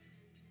on.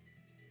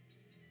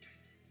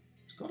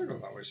 Gotta go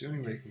that way, it's the only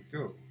way it can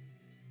go.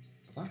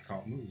 But that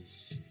can't move.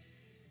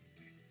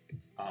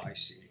 Ah, I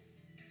see.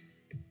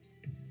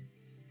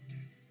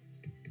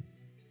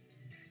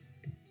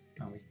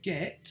 And we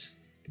get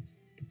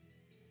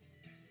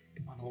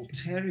an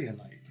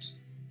Alterianite.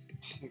 I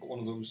haven't got one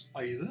of those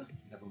either,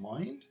 never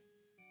mind.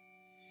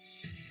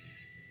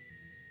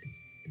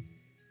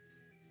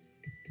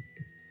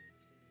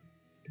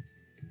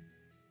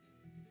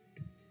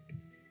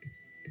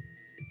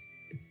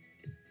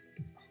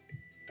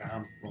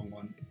 Damn, wrong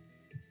one.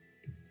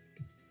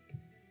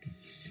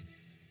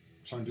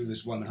 Try and do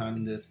this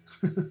one-handed.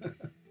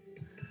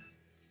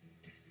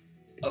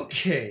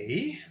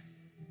 Okay.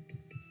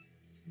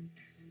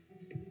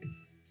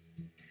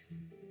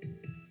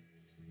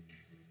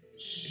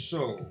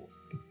 So,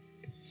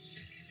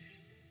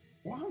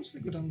 what happens if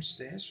we go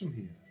downstairs from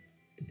here?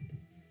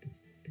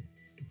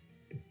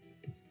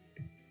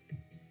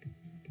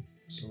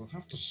 So we'll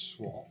have to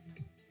swap.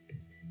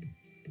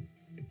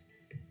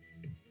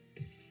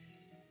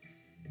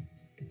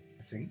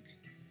 I think.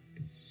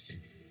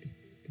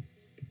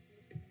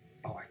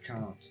 Oh, I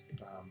can't.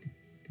 Damn.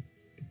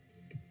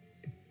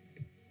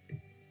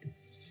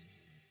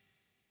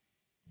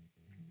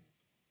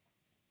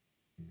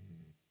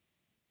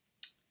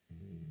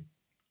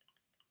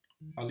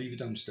 I'll leave it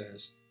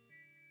downstairs.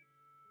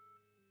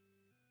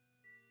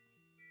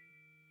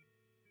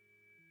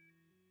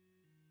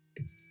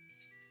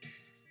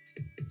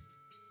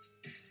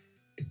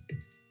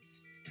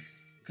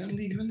 Can I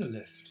leave you in the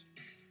lift?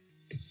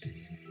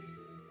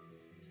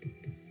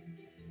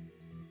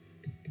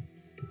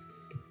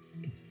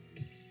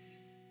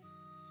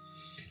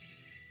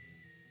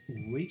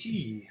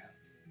 Waity.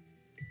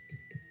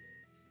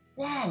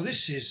 Wow,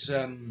 this is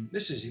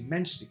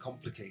immensely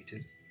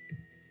complicated.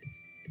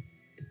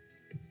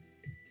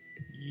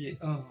 Yeah.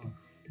 Oh.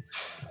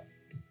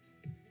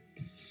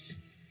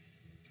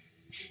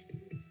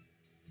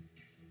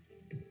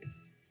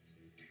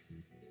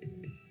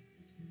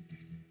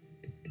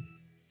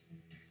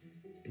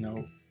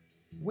 No.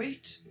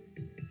 Wait.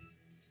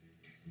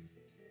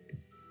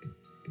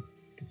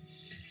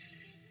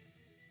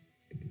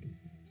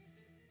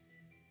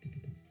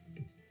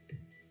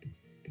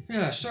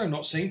 Yeah, sorry, I'm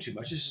not saying too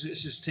much. This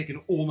is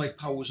taking all my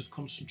powers of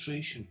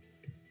concentration.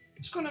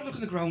 Let's go and have a look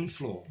at the ground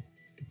floor.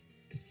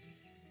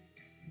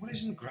 What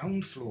is in the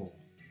ground floor?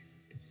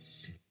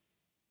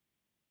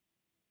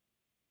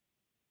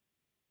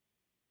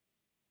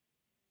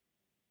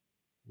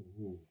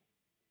 Ooh.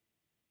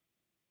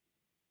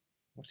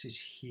 What is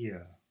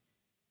here?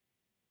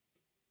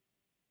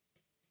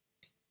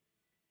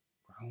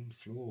 Ground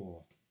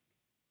floor.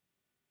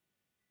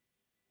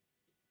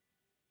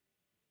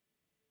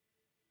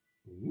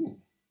 Ooh.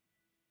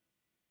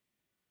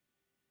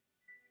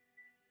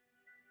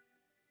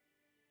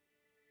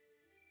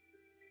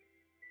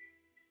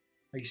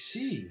 I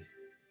see.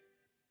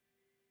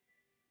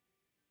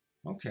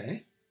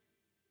 Okay.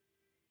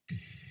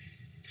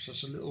 So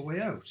it's a little way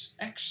out.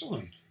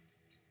 Excellent.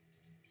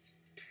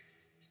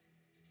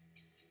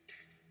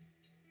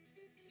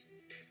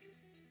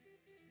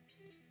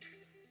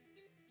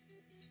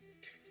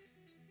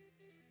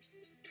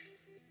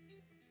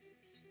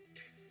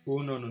 Oh,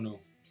 no, no, no.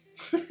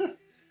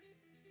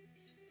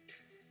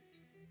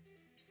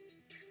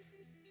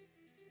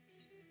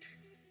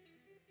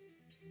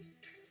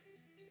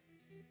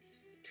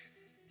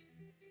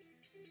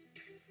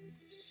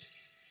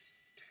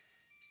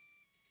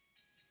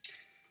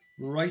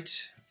 Right,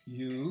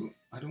 you.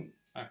 I don't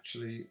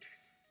actually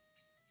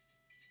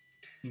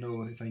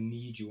know if I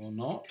need you or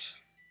not.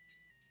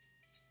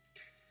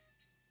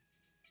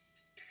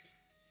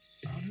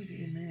 How do we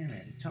get in there,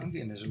 man? You can't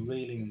get in, there's a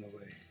railing in the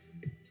way.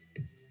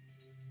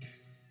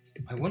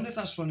 I wonder if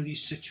that's one of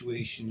these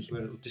situations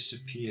where it'll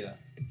disappear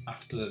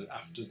after the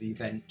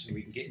event and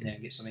we can get in there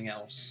and get something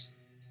else.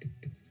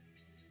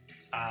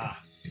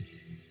 Ah.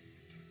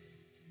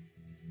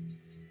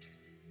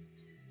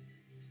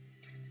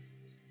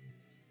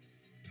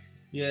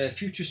 Yeah,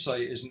 future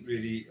sight isn't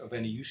really of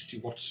any use to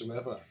you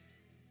whatsoever.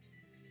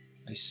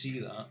 I see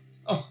that.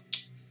 Oh,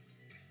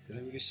 did I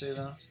really say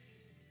that?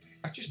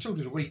 I just told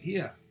you to wait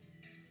here.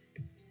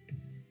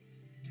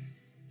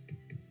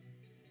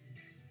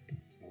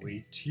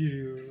 Wait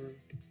here.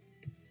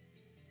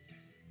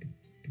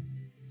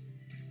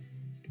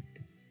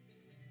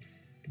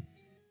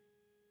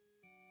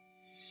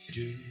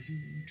 Do,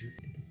 do.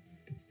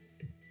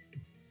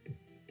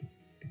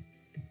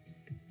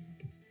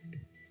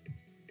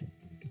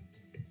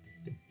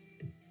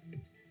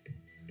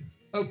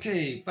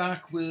 Okay,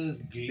 back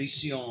with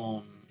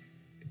Glaceon.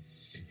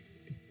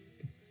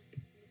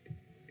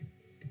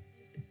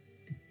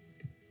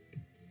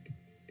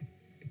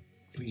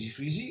 Freezy,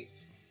 freezy.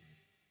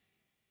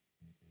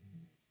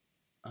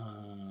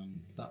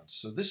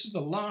 So this is the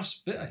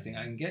last bit I think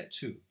I can get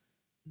to.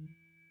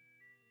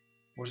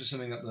 Or is there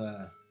something up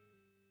there?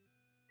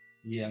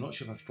 Yeah, I'm not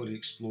sure if I've fully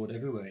explored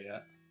everywhere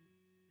yet.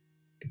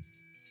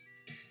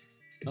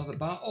 Another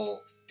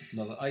battle,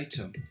 another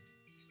item.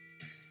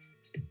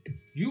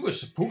 You were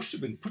supposed to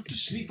have been put to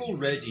sleep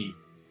already.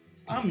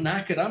 I'm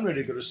knackered, I'm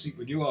ready to go to sleep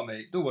when you are,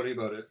 mate. Don't worry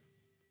about it.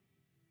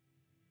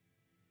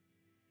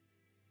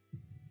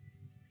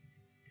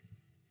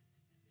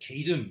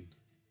 Caden.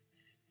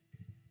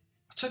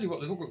 I tell you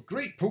what, they've all got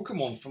great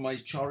Pokemon for my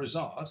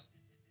Charizard.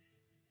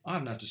 I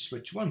haven't had to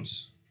switch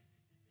once.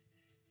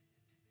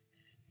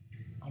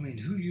 I mean,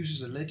 who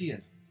uses a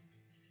Lydian?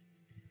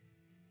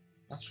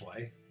 That's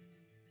why.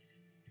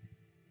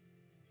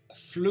 A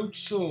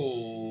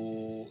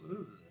Floatzel.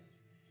 Ugh.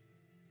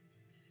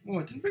 Oh,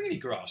 I didn't bring any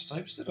grass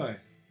types, did I?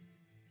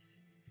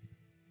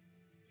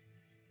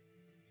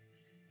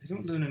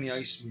 don't learn any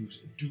ice moves,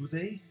 do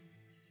they?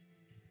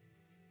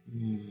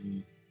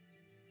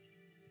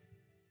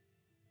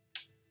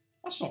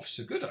 That's not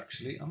so good,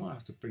 actually. I might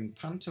have to bring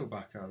Panto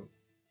back out.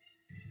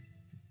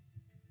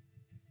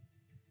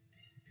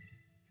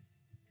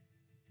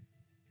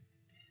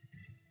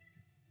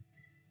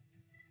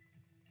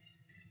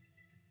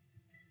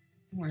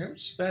 Oh, I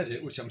outsped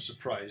it, which I'm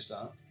surprised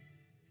at.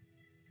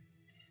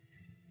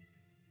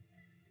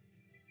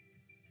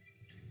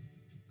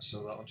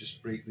 So that'll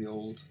just break the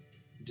old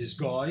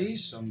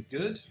disguise. I'm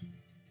good.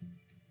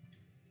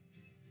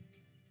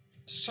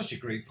 Such a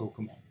great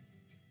Pokemon.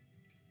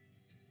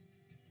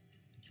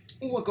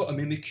 Oh, I got a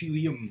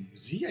Mimikyu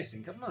Z, I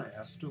think, haven't I? I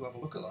have to have a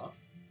look at that.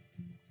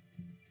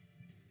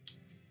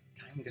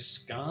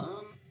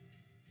 Kangaskhan.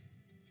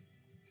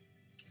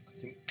 I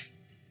think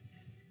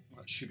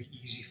that should be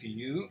easy for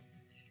you.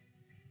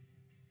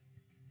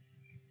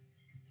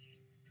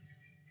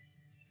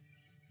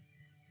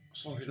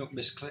 As long as you don't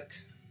misclick.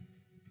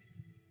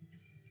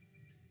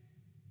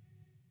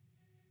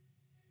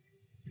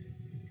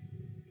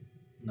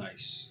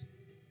 Nice.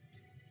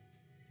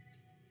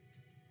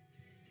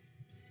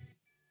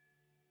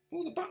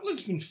 Well, the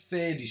battling's been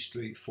fairly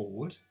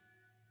straightforward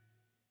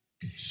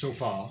so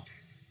far.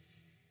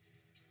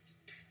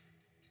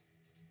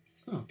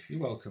 Oh, you're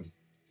welcome.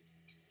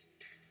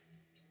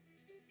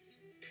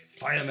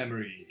 Fire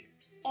memory.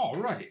 All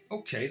right,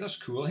 okay,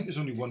 that's cool. I think there's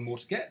only one more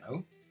to get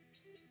now.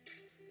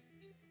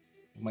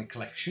 My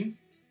collection.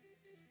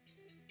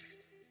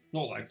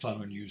 Not that I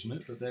plan on using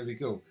it, but there we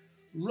go.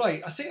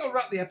 Right, I think I'll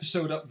wrap the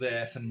episode up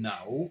there for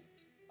now.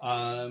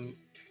 I'm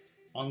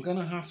going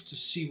to have to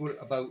see what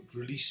about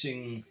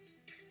releasing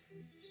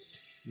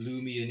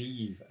Lumi and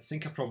Eve. I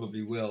think I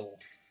probably will.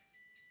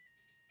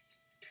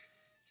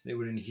 They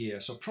were in here,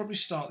 so I'll probably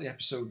start the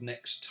episode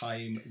next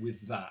time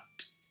with that.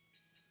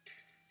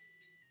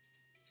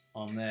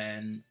 And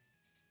then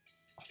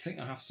I think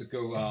I have to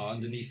go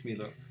underneath me,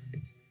 look.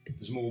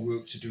 There's more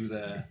work to do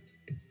there.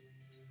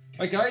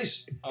 Right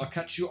guys, I'll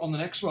catch you on the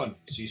next one.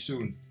 See you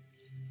soon.